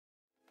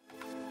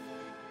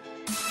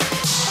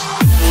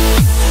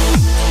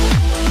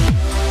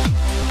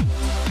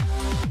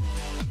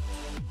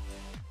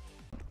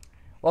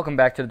Welcome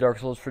back to the Dark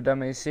Souls for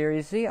Dummies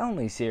series, the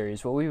only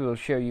series where we will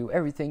show you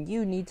everything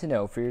you need to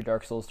know for your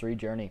Dark Souls 3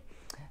 journey.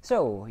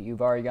 So,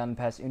 you've already gone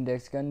past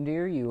Index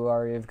Gundyr, you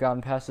already have gone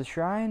past the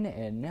shrine,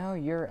 and now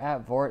you're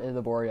at Vordt in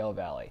the Boreal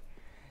Valley.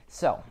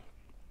 So,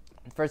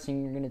 the first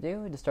thing you're going to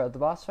do to start the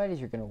boss fight is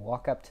you're going to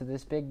walk up to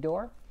this big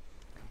door,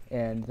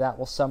 and that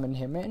will summon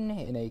him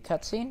in a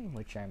cutscene,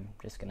 which I'm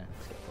just going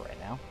to skip for right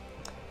now.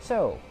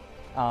 So,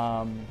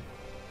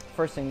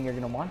 first thing you're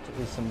going to want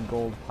is some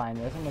gold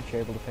pine resin, which you're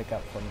able to pick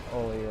up from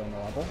earlier in the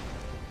level,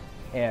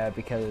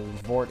 because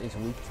Vordt is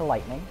weak to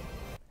lightning,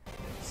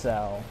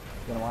 so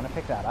you're going to want to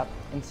pick that up.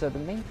 And so the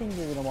main thing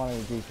you're going to want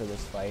to do for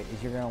this fight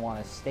is you're going to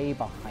want to stay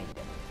behind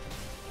him.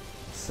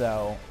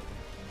 So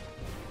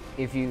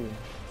if you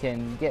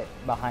can get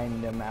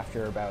behind him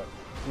after about,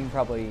 you can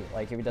probably,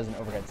 like, if he does an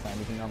overhead slam,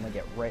 you can normally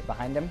get right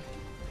behind him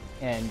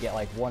and get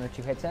like 1 or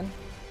 2 hits in,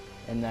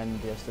 and then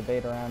just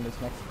evade around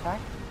his next attack.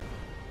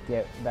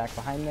 Get back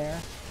behind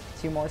there,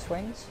 2 more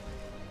swings,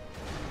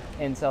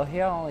 and so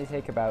he'll only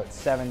take about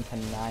 7 to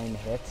 9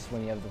 hits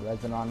when you have the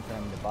resin on for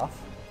him to buff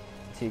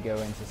to go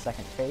into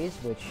second phase,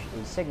 which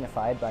is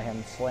signified by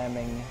him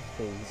slamming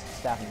his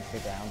staff into the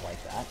ground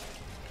like that.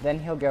 Then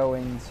he'll go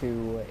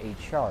into a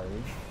charge,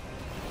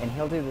 and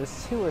he'll do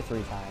this 2 or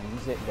 3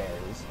 times, it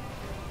varies,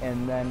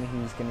 and then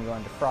he's going to go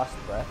into frost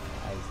breath,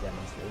 as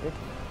demonstrated.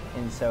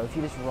 And so if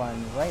you just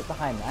run right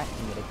behind that,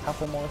 you get a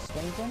couple more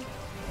swings in,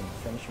 and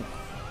finish him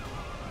off.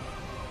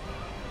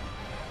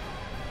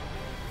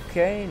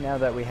 Okay, now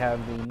that we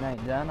have the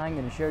knight done, I'm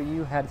going to show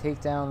you how to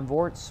take down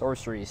Vordt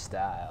sorcery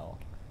style.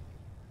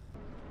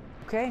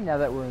 Okay, now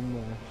that we're in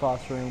the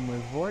boss room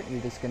with Vordt,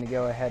 you're just going to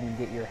go ahead and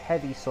get your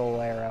heavy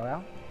soul arrow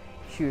out,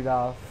 shoot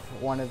off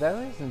one of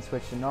those, and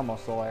switch to normal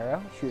soul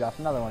arrow, shoot off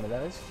another one of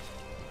those,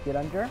 get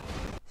under,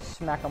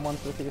 smack them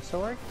once with your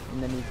sword,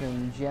 and then you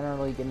can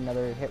generally get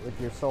another hit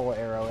with your soul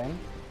arrow in.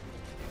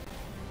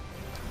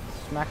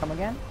 Smack them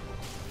again.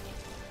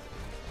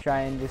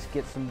 Try and just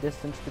get some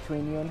distance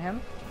between you and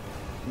him.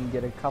 And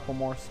get a couple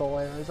more soul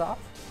arrows off.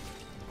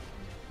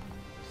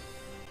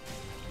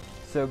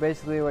 So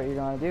basically what you're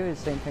going to do is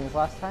the same thing as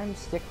last time,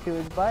 stick to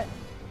his butt,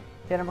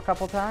 hit him a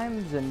couple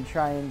times, and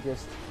try and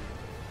just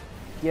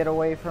get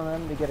away from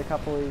him to get a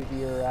couple of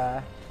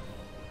your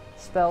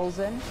spells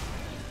in,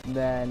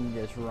 then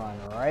just run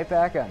right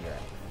back under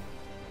him.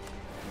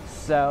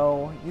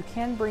 So you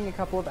can bring a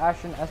couple of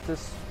Ashen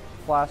Estus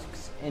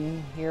flasks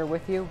in here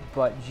with you,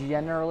 but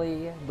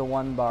generally the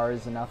 1 bar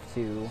is enough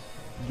to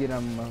get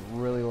him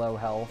really low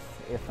health,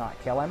 if not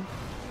kill him.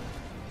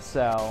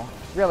 So,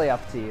 really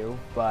up to you,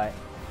 but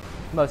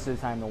most of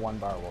the time the 1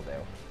 bar will do.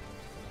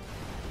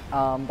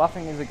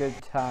 Buffing is a good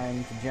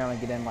time to generally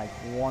get in like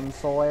 1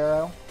 soul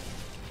arrow,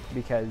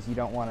 because you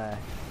don't want to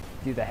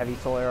do the heavy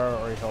soul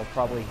arrow or he'll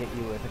probably hit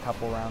you with a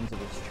couple rounds of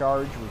his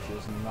charge, which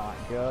is not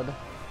good.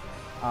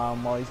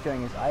 While he's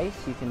doing his ice,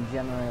 you can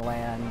generally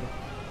land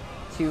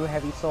 2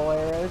 heavy soul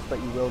arrows, but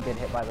you will get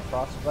hit by the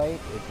frostbite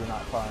if you're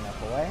not far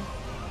enough away.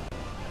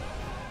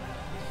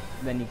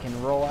 Then you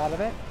can roll out of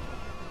it,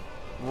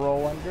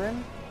 roll under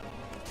him,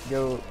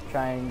 go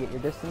try and get your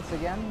distance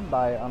again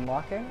by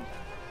unlocking,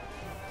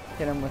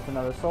 hit him with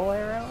another soul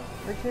arrow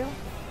or 2,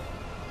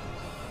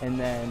 and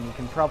then you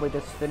can probably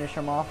just finish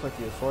him off with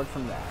your sword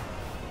from there.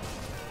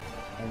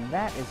 And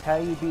that is how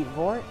you beat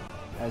Vordt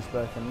as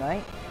both a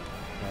knight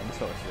and a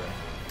sorcerer.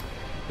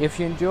 If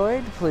you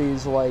enjoyed,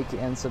 please like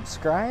and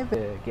subscribe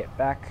to get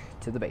back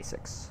to the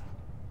basics.